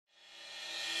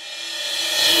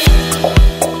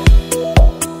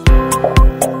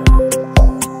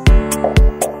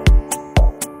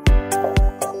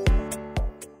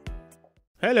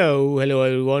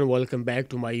everyone, welcome back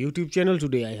to my YouTube channel.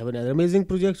 Today I have another amazing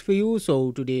project for you.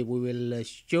 So today we will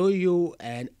show you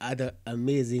another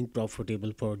amazing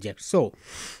profitable project. So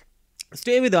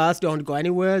stay with us, don't go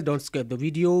anywhere, don't skip the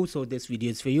video. So this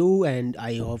video is for you and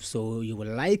I hope so you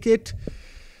will like it.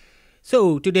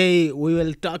 So today we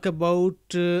will talk about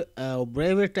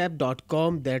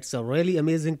Bravrea.com. That's a really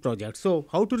amazing project. So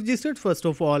how to register? First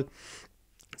of all,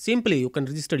 simply you can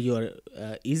register your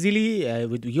easily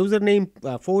with username,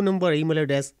 phone number, email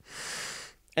address,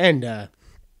 and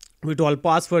with all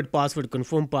password,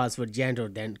 confirm password, gender.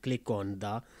 Then click on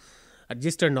the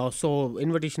register now. So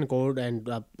invitation code and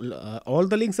all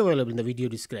the links available in the video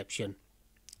description.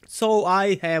 So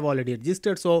I have already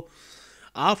registered. So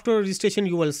after registration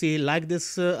you will see like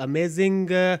this amazing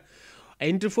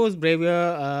interface.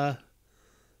 Bravrea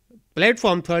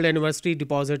platform third anniversary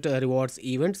deposit rewards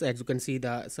events. As you can see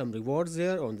some rewards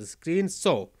here on the screen.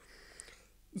 So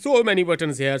many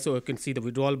buttons here. So you can see the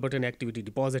withdrawal button, activity,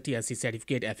 deposit, TSC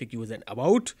certificate, FAQs and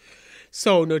about.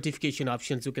 So notification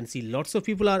options, you can see lots of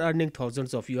people are earning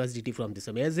thousands of USDT from this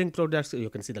amazing product. So you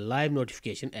can see the live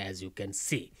notification as you can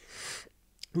see.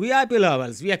 VIP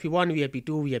levels, VIP 1, VIP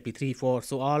 2, VIP 3, 4.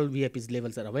 So all VIPs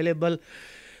levels are available.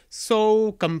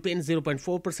 So campaign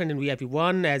 0.4% in VIP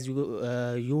 1. As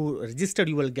you registered,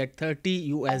 you will get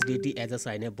 30 USDT as a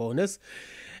sign up bonus.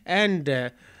 And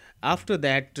after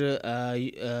that,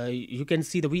 you can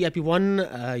see the VIP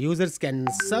 1 users can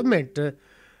submit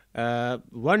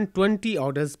 120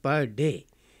 orders per day.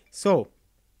 So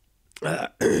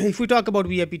if we talk about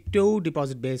VIP 2,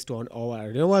 deposit based on our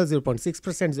renewal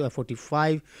 0.6%,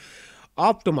 45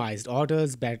 optimized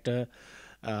orders, better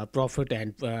profit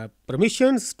and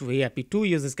permissions. VIP 2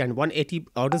 users can 180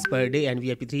 orders per day, and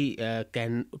VIP 3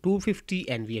 can 250,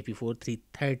 and VIP 4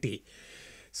 330.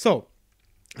 So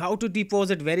how to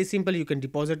deposit? Very simple. You can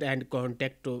deposit and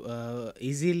contact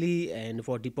easily, and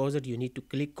for deposit you need to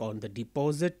click on the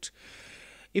deposit.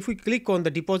 If we click on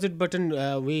the deposit button,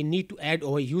 we need to add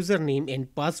our username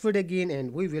and password again,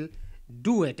 and we will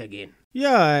do it again.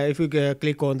 Yeah, if you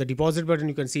click on the deposit button,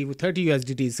 you can see 30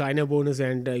 USDT sign up bonus,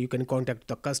 and you can contact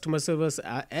the customer service.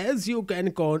 As you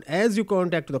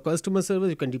contact the customer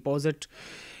service, you can deposit.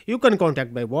 You can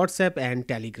contact by WhatsApp and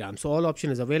Telegram. So all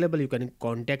option is available. You can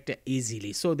contact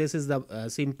easily. So this is the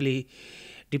simply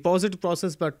deposit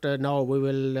process. But now we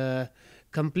will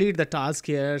complete the task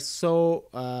here.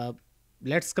 So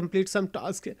let's complete some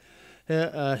task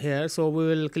here. So we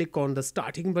will click on the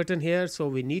starting button here. So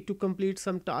we need to complete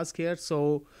some task here.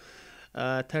 So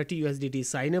 30 USDT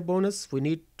sign up bonus. We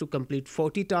need to complete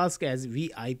 40 tasks as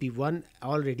VIP 1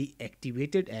 already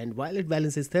activated, and wallet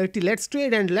balance is 30. Let's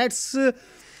trade and let's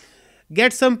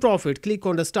get some profit. Click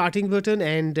on the starting button,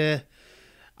 and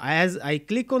as I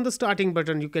click on the starting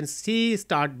button, you can see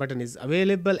start button is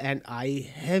available, and I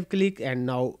have clicked, and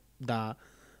now the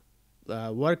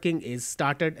working is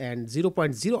started, and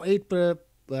 0.08 per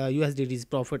USDT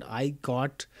profit I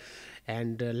got.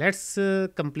 And let's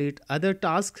complete other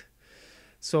task.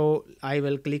 So I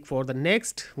will click for the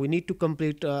next. We need to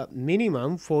complete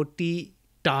minimum 40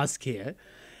 tasks here,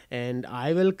 and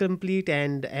I will complete,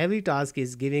 and every task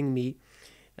is giving me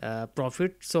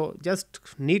profit. So just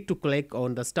need to click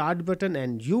on the start button,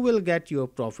 and you will get your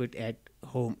profit at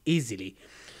home easily.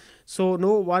 So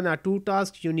no 1 or 2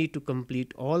 tasks, you need to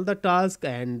complete all the tasks,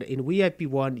 and in VIP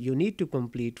 1 you need to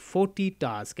complete 40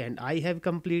 tasks, and I have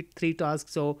complete 3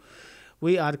 tasks. So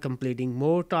we are completing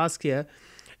more tasks here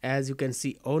as you can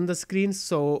see on the screen.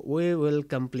 So we will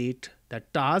complete the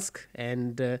task,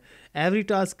 and every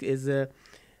task is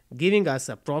giving us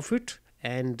a profit,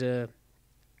 and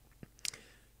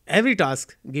every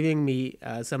task giving me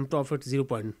some profit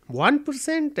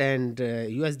 0.1% and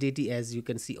USDT as you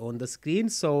can see on the screen.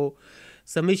 So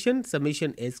submission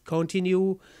is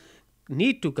continue,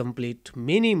 need to complete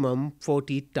minimum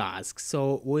 40 tasks.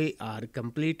 So we are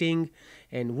completing,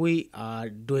 and we are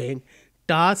doing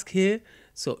task here.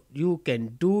 So you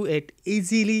can do it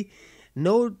easily.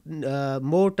 No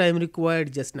more time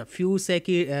required, just in a few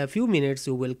minutes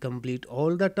you will complete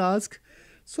all the tasks.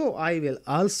 So I will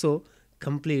also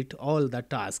complete all the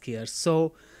tasks here.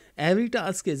 So every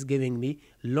task is giving me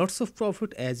lots of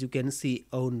profit as you can see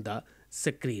on the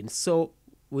screen. So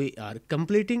we are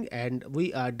completing, and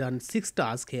we are done 6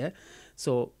 tasks here.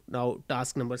 So now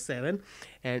task number 7,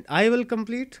 and I will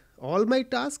complete all my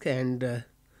tasks and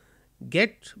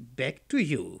get back to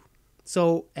you.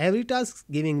 So every task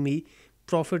giving me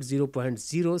profit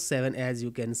 0.07 as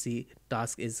you can see.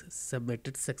 Task is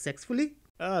submitted successfully.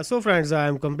 So friends, I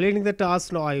am completing the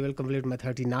task. Now I will complete my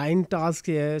 39 tasks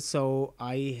here. So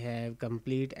I have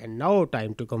complete, and now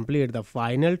time to complete the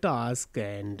final task.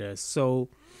 And so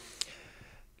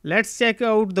Let's check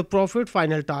out the profit.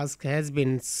 Final task has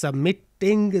been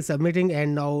submitting,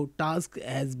 and now task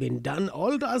has been done.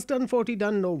 All tasks done, 40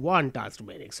 done, no one task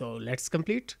remaining. So let's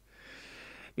complete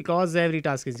because every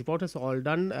task is important. So all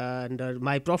done, and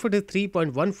my profit is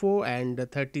 3.14 and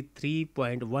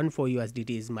 33.14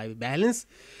 USDT is my balance.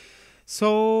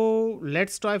 So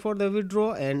let's try for the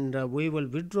withdraw, and we will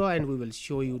withdraw and we will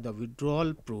show you the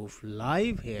withdrawal proof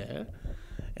live here.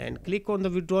 And click on the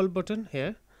withdrawal button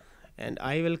here, and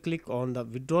I will click on the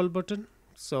withdrawal button.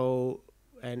 So,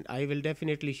 and I will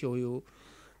definitely show you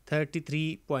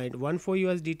 33.14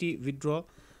 USDT withdraw.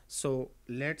 So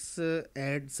let's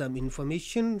add some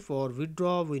information for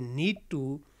withdraw. We need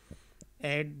to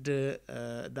add the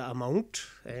amount,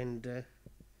 and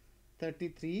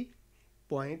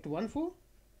 33.14,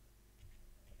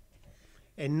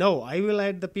 and now I will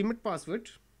add the payment password.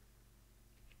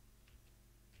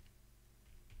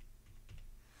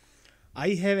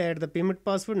 I have added the payment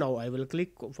password. Now I will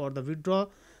click for the withdraw.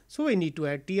 So we need to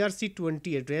add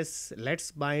TRC20 address.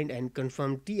 Let's bind and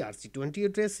confirm TRC20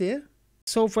 address here.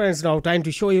 So friends, now time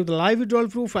to show you the live withdrawal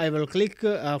proof. I will click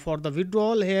for the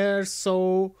withdrawal here.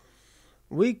 So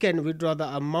we can withdraw the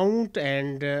amount,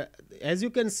 and as you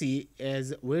can see,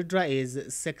 as withdraw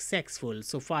is successful.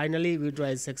 So finally withdraw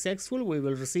is successful, we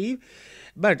will receive,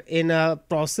 but in a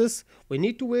process we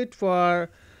need to wait for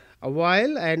a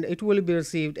while, and it will be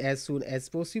received as soon as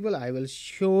possible. I will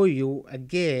show you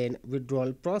again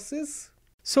withdrawal process.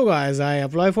 So guys, I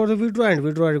apply for the withdrawal, and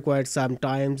withdrawal required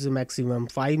sometimes maximum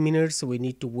 5 minutes. So we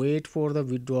need to wait for the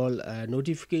withdrawal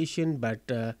notification, but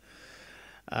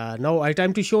now I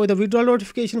time to show the withdrawal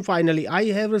notification. Finally I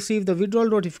have received the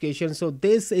withdrawal notification. So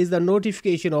this is the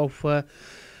notification of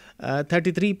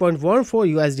 33.14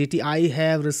 USDT I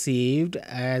have received.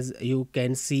 As you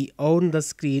can see on the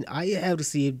screen, I have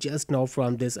received just now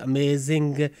from this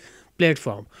amazing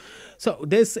platform. So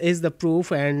this is the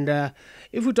proof, and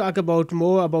if we talk about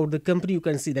more about the company, you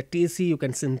can see the TC, you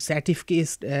can see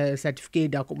certificate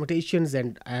documentations,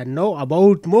 and know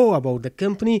about more about the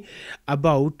company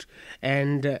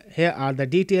and here are the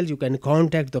details. You can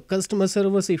contact the customer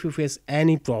service if you face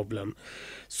any problem.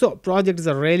 So projects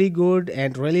are really good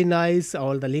and really nice.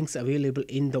 All the links available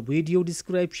in the video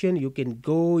description. You can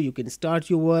go, you can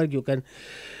start your work, you can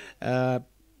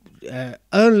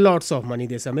earn lots of money.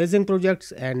 There's amazing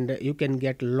projects, and you can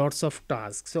get lots of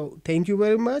tasks. So thank you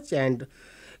very much, and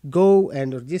go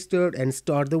and register and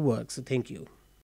start the work. So thank you.